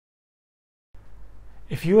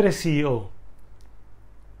If you're a CEO,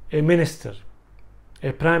 a minister,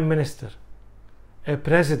 a prime minister, a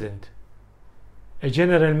president, a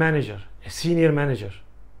general manager, a senior manager,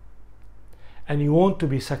 and you want to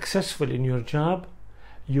be successful in your job,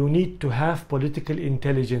 you need to have political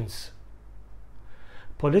intelligence.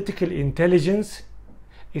 Political intelligence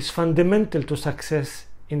is fundamental to success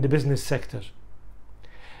in the business sector.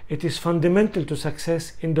 It is fundamental to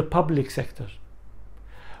success in the public sector.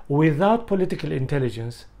 Without political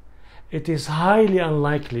intelligence, it is highly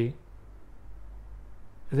unlikely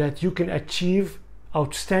that you can achieve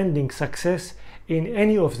outstanding success in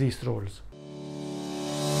any of these roles.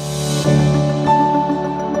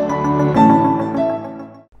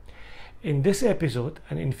 In this episode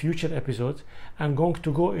and in future episodes, I'm going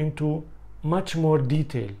to go into much more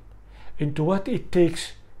detail into what it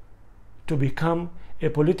takes to become a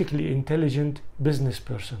politically intelligent business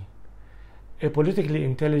person, a politically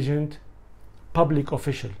intelligent public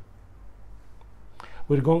official.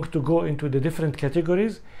 We're going to go into the different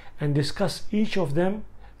categories and discuss each of them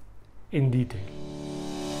in detail.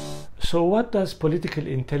 So what does political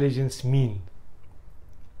intelligence mean?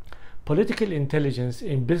 Political intelligence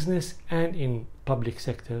in business and in public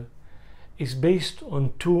sector is based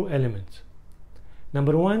on two elements.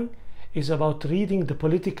 Number one is about reading the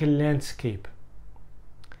political landscape.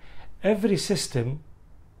 Every system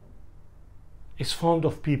is formed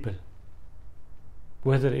of people,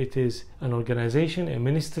 whether it is an organization, a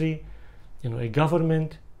ministry, a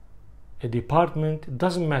government, a department, it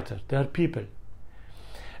doesn't matter, they are people.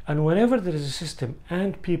 And whenever there is a system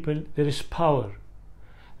and people, there is power.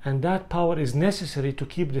 And that power is necessary to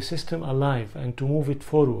keep the system alive and to move it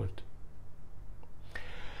forward.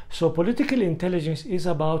 So political intelligence is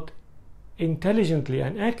about intelligently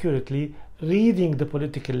and accurately reading the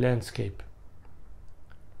political landscape.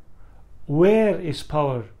 Where is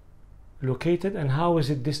power located and how is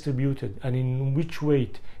it distributed, and in which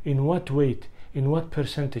weight, in what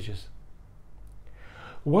percentages?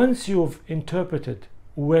 Once you've interpreted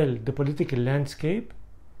well the political landscape,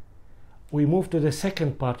 we move to the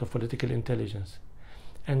second part of political intelligence,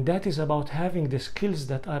 and that is about having the skills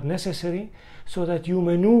that are necessary so that you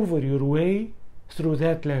maneuver your way through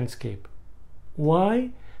that landscape.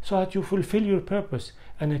 Why? So that you fulfill your purpose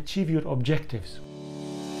and achieve your objectives.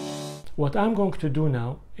 What I'm going to do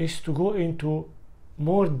now is to go into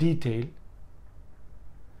more detail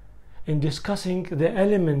in discussing the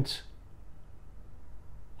elements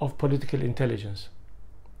of political intelligence.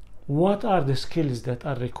 What are the skills that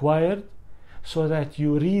are required so that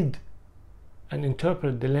you read and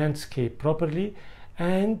interpret the landscape properly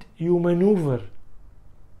and you maneuver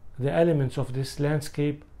the elements of this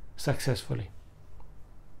landscape successfully?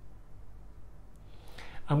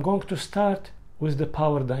 I'm going to start with the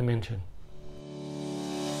power dimension.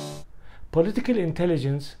 Political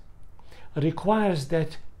intelligence requires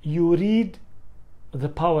that you read the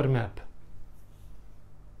power map.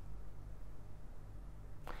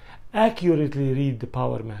 Accurately read the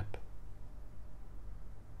power map.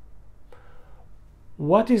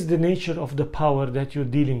 What is the nature of the power that you're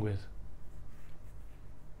dealing with?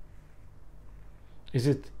 Is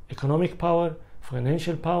it economic power,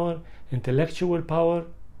 financial power, intellectual power,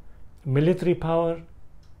 military power,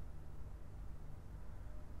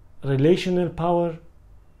 relational power?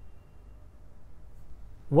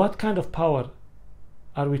 What kind of power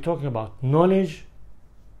are we talking about? Knowledge,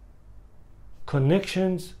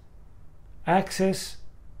 connections, access?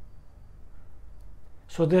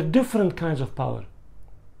 So there are different kinds of power.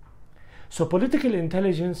 So political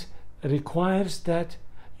intelligence requires that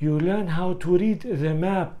you learn how to read the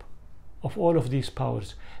map of all of these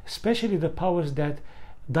powers, especially the powers that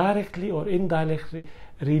directly or indirectly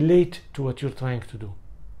relate to what you're trying to do,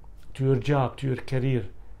 to your job, to your career,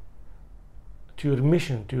 to your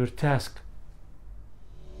mission, to your task.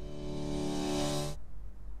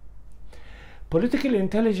 Political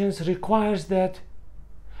intelligence requires that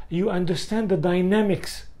you understand the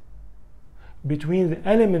dynamics between the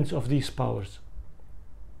elements of these powers.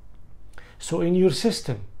 So in your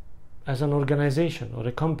system, as an organization or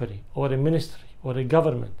a company or a ministry or a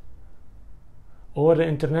government or the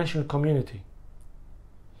international community,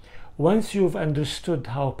 once you've understood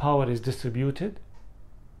how power is distributed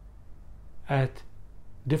at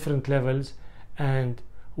different levels and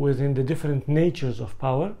within the different natures of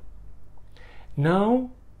power,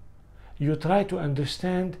 now you try to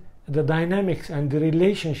understand the dynamics and the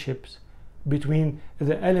relationships between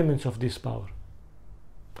the elements of this power.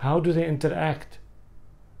 How do they interact?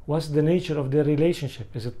 What's the nature of their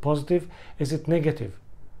relationship? Is it positive? Is it negative?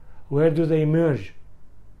 Where do they merge?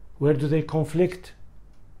 Where do they conflict?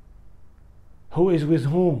 Who is with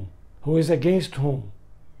whom? Who is against whom?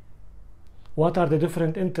 What are the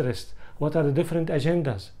different interests? What are the different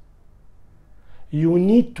agendas? You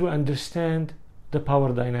need to understand the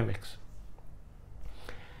power dynamics.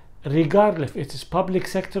 Regardless if it's public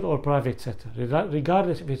sector or private sector,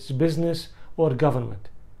 regardless if it's business or government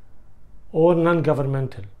or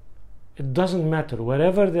non-governmental, it doesn't matter.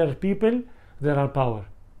 Wherever there are people, there are power.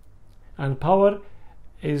 And power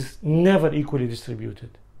is never equally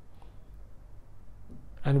distributed.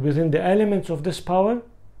 And within the elements of this power,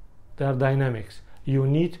 there are dynamics. You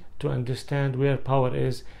need to understand where power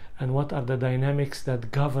is and what are the dynamics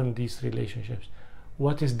that govern these relationships.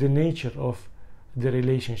 What is the nature of the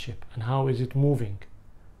relationship and how is it moving?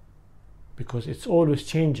 Because it's always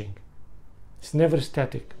changing. It's never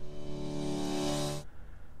static.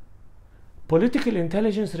 Political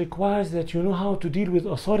intelligence requires that you know how to deal with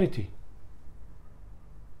authority.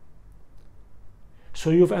 So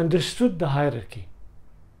you've understood the hierarchy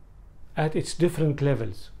at its different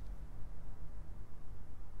levels.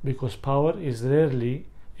 Because power is rarely,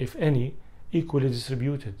 if any, equally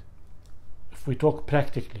distributed, if we talk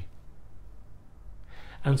practically.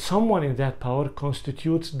 And someone in that power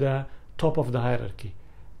constitutes the top of the hierarchy,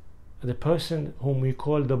 the person whom we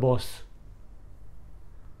call the boss,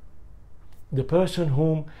 the person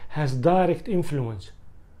whom has direct influence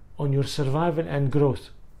on your survival and growth,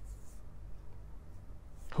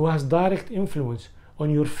 who has direct influence on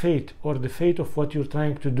your fate or the fate of what you're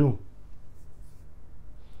trying to do,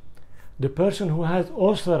 the person who has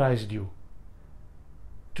authorized you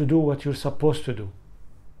to do what you're supposed to do.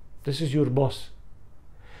 This is your boss.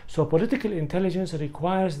 So political intelligence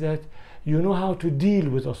requires that you know how to deal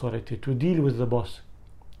with authority, to deal with the boss.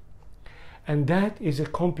 And that is a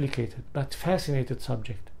complicated but fascinating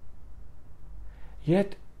subject,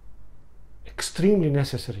 yet extremely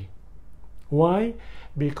necessary. Why?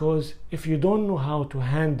 Because if you don't know how to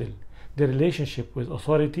handle the relationship with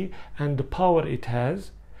authority and the power it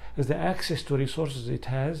has, as the access to resources it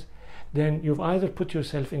has, then you've either put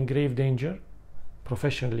yourself in grave danger,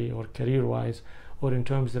 professionally or career-wise, or in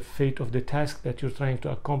terms of fate of the task that you're trying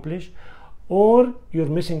to accomplish, or you're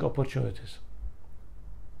missing opportunities.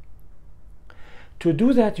 To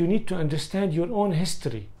do that, you need to understand your own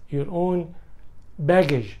history, your own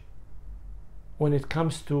baggage when it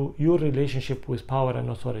comes to your relationship with power and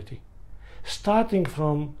authority. Starting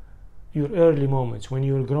from your early moments when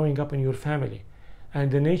you were growing up in your family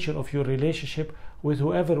and the nature of your relationship with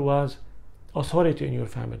whoever was authority in your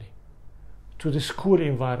family, to the school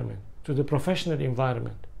environment, to the professional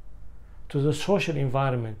environment, to the social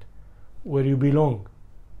environment where you belong.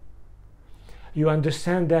 You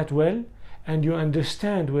understand that well, and you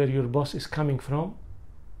understand where your boss is coming from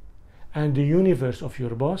and the universe of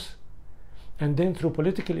your boss, and then through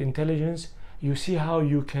political intelligence you see how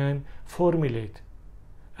you can formulate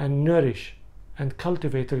and nourish and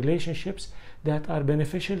cultivate relationships that are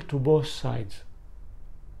beneficial to both sides.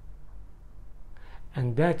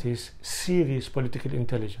 And that is serious political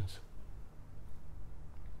intelligence.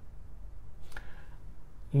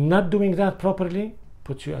 Not doing that properly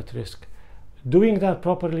puts you at risk. Doing that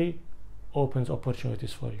properly opens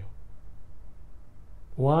opportunities for you.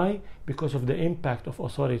 Why? Because of the impact of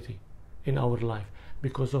authority in our life,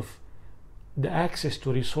 because of the access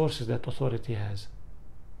to resources that authority has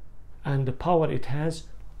and the power it has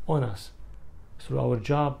on us through our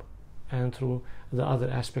job and through the other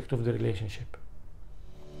aspect of the relationship.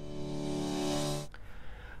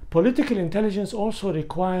 Political intelligence also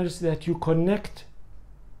requires that you connect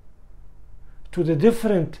to the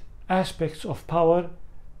different aspects of power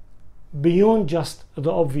beyond just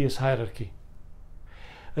the obvious hierarchy.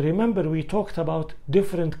 Remember, we talked about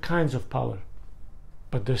different kinds of power,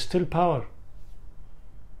 but there's still power.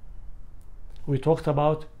 We talked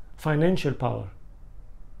about financial power.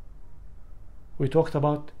 We talked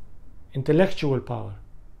about intellectual power.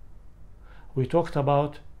 We talked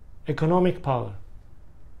about economic power,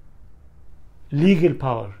 legal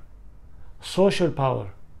power, social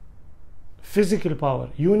power, physical power,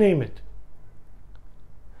 you name it.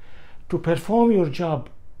 To perform your job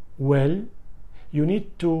well, you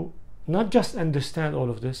need to not just understand all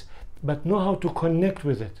of this, but know how to connect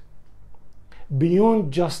with it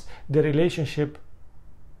beyond just the relationship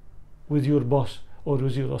with your boss or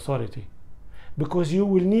with your authority, because you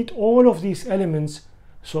will need all of these elements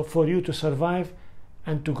so for you to survive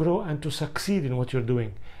and to grow and to succeed in what you're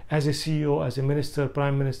doing as a CEO, as a minister,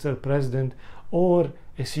 prime minister, president, or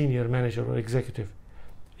a senior manager or executive.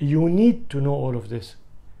 You need to know all of this.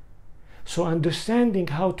 So understanding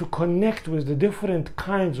how to connect with the different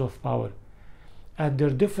kinds of power at their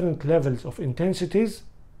different levels of intensities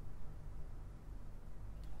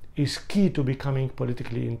is key to becoming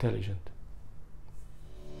politically intelligent.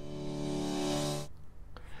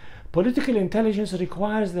 Political intelligence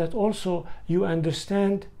requires that also you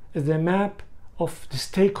understand the map of the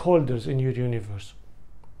stakeholders in your universe.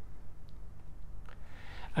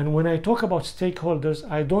 And when I talk about stakeholders,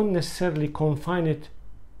 I don't necessarily confine it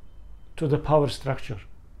to the power structure.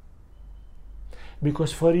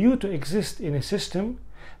 Because for you to exist in a system,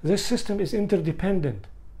 this system is interdependent.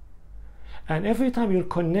 And every time you're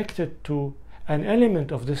connected to an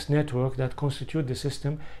element of this network that constitutes the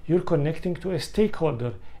system, you're connecting to a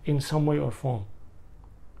stakeholder in some way or form.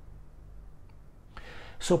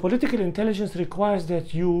 So political intelligence requires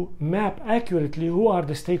that you map accurately who are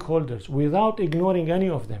the stakeholders without ignoring any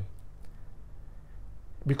of them.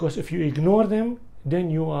 Because if you ignore them,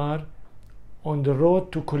 then you are on the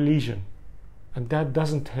road to collision, and that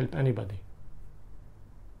doesn't help anybody.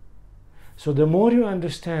 So the more you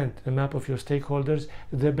understand the map of your stakeholders,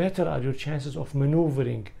 the better are your chances of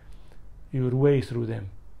maneuvering your way through them.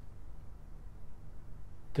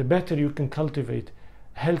 The better you can cultivate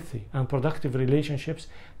healthy and productive relationships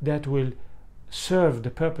that will serve the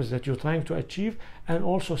purpose that you're trying to achieve and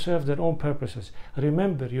also serve their own purposes.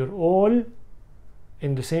 Remember, you're all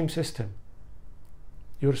in the same system.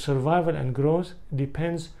 Your survival and growth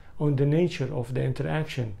depends on the nature of the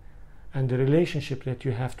interaction and the relationship that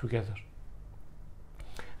you have together.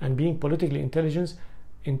 And being politically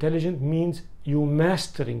intelligent means you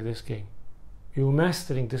mastering this game, you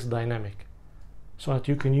mastering this dynamic, so that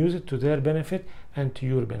you can use it to their benefit and to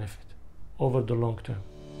your benefit over the long term.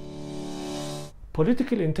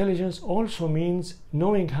 Political intelligence also means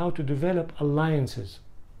knowing how to develop alliances,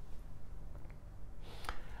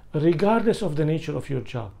 regardless of the nature of your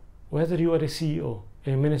job, whether you are a CEO,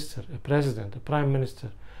 a minister, a president, a prime minister,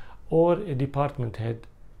 or a department head,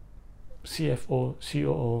 CFO,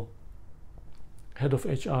 COO, head of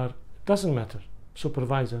HR, doesn't matter,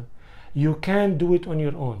 supervisor. You can't do it on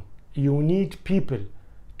your own. You need people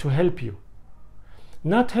to help you.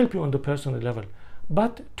 Not help you on the personal level,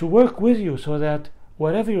 but to work with you so that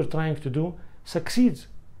whatever you're trying to do succeeds.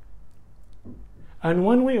 And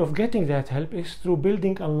one way of getting that help is through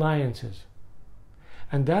building alliances.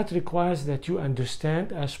 And that requires that you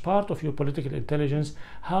understand, as part of your political intelligence,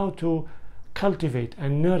 how to cultivate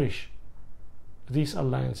and nourish these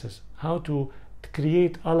alliances, how to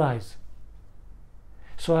create allies,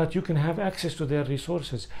 so that you can have access to their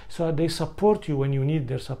resources, so that they support you when you need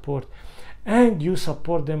their support, and you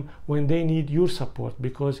support them when they need your support,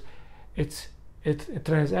 because it's a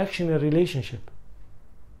transactional relationship.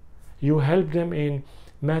 You help them in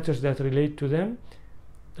matters that relate to them,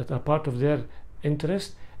 that are part of their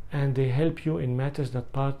interest, and they help you in matters that are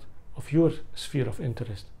part of your sphere of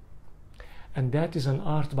interest. And that is an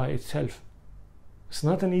art by itself. It's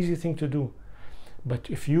not an easy thing to do. But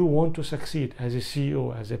if you want to succeed as a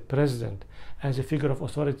CEO, as a president, as a figure of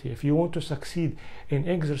authority, if you want to succeed in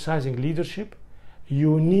exercising leadership,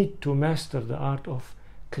 you need to master the art of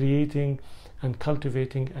creating and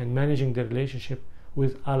cultivating and managing the relationship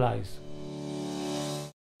with allies.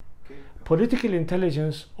 Political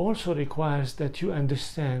intelligence also requires that you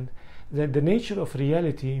understand that the nature of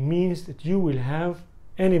reality means that you will have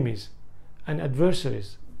enemies and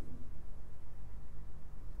adversaries.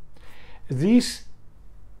 These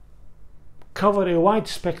cover a wide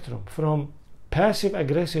spectrum, from passive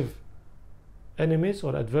aggressive enemies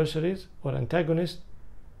or adversaries or antagonists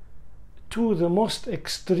to the most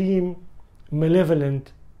extreme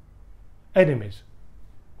malevolent enemies.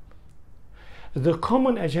 The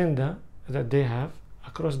common agenda that they have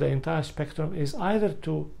across the entire spectrum is either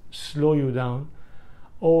to slow you down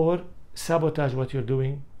or sabotage what you're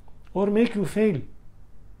doing or make you fail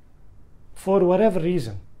for whatever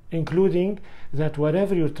reason, including that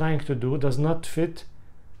whatever you're trying to do does not fit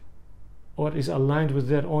or is aligned with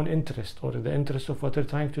their own interest or the interest of what they're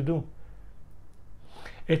trying to do.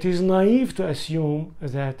 It is naive to assume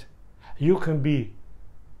that you can be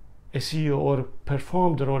a CEO or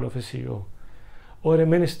perform the role of a CEO or a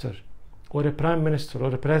minister or a prime minister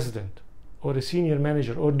or a president or a senior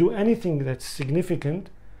manager or do anything that's significant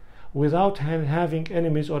without having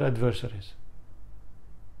enemies or adversaries.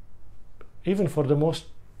 Even for the most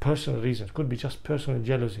personal reasons, it could be just personal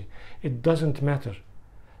jealousy. It doesn't matter.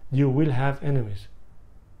 You will have enemies.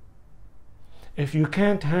 If you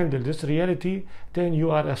can't handle this reality, then you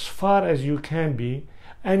are as far as you can be,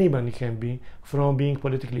 anybody can be, from being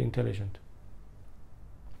politically intelligent.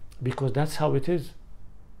 Because that's how it is.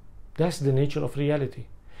 That's the nature of reality.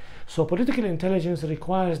 So political intelligence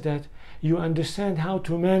requires that you understand how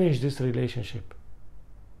to manage this relationship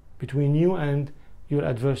between you and your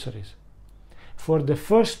adversaries for the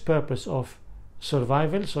first purpose of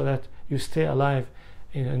survival, so that you stay alive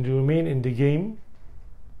and you remain in the game.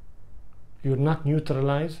 You're not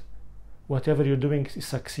neutralized whatever you're doing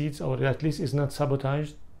succeeds, or at least is not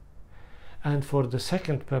sabotaged, and for the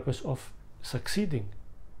second purpose of succeeding,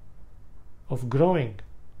 of growing,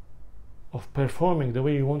 of performing the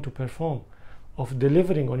way you want to perform, of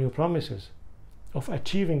delivering on your promises, of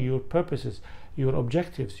achieving your purposes, your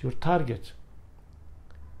objectives, your targets.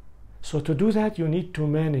 So to do that, you need to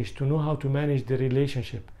know how to manage the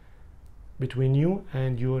relationship between you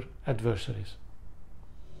and your adversaries.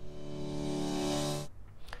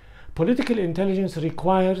 Political intelligence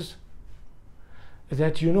requires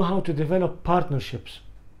that you know how to develop partnerships.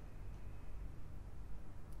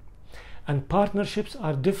 And partnerships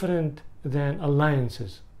are different than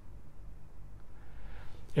alliances.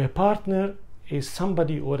 A partner is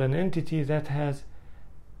somebody or an entity that has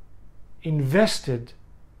invested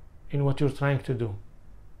in what you're trying to do.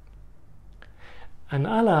 An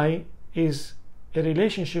ally is a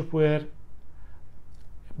relationship where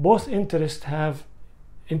both interests have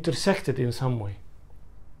intersected in some way.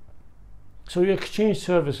 So you exchange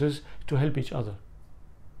services to help each other.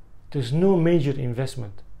 There's no major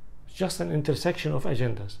investment. It's just an intersection of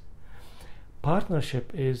agendas.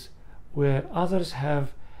 Partnership is where others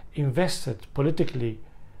have invested politically,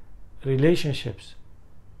 relationships,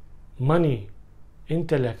 money,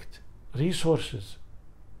 intellect, resources,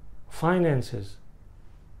 finances,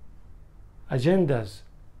 agendas,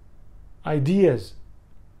 ideas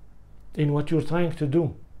in what you're trying to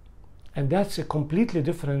do. And that's a completely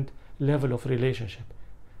different level of relationship.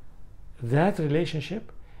 That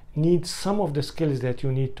relationship needs some of the skills that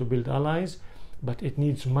you need to build allies, but it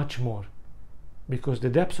needs much more, because the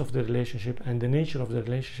depth of the relationship and the nature of the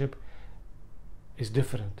relationship is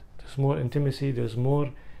different. There's more intimacy, there's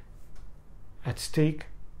more at stake.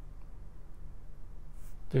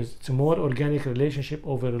 It's a more organic relationship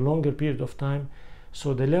over a longer period of time.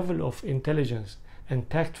 So the level of intelligence and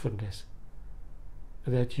tactfulness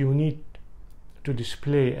that you need to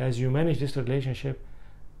display as you manage this relationship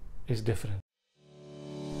is different.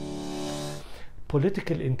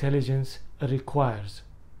 Political intelligence requires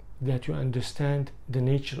that you understand the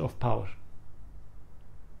nature of power.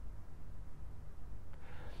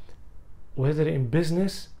 Whether in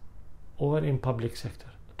business or in public sector,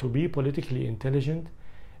 to be politically intelligent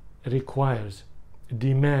requires,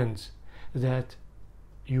 demands that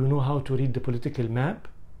you know how to read the political map,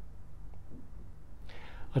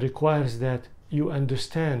 requires that you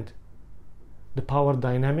understand the power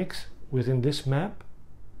dynamics within this map,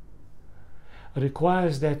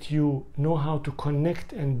 requires that you know how to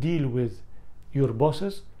connect and deal with your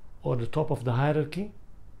bosses or the top of the hierarchy,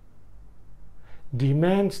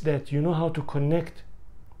 demands that you know how to connect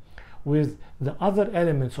with the other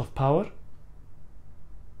elements of power,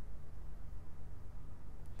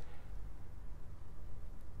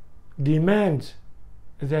 demands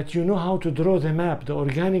that you know how to draw the map, the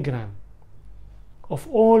organigram of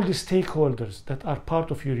all the stakeholders that are part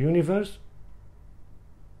of your universe,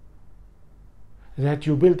 that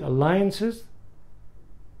you build alliances,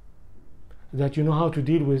 that you know how to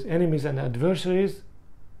deal with enemies and adversaries,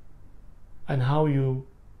 and how you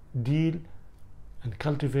deal and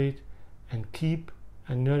cultivate and keep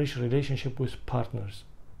and nourish relationship with partners.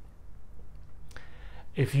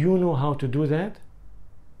 If you know how to do that,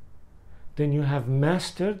 then you have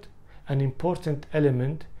mastered an important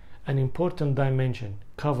element, an important dimension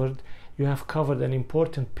covered. You have covered an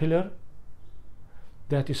important pillar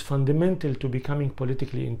that is fundamental to becoming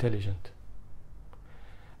politically intelligent.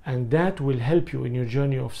 And that will help you in your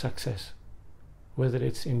journey of success, whether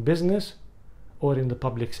it's in business or in the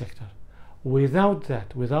public sector. Without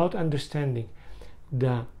that, without understanding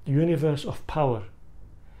the universe of power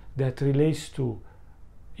that relates to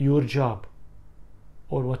your job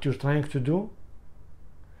or what you're trying to do,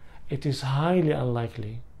 it is highly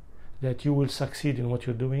unlikely that you will succeed in what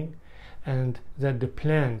you're doing, and that the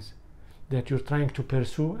plans that you're trying to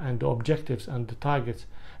pursue and the objectives and the targets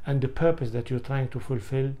and the purpose that you're trying to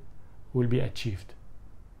fulfill will be achieved.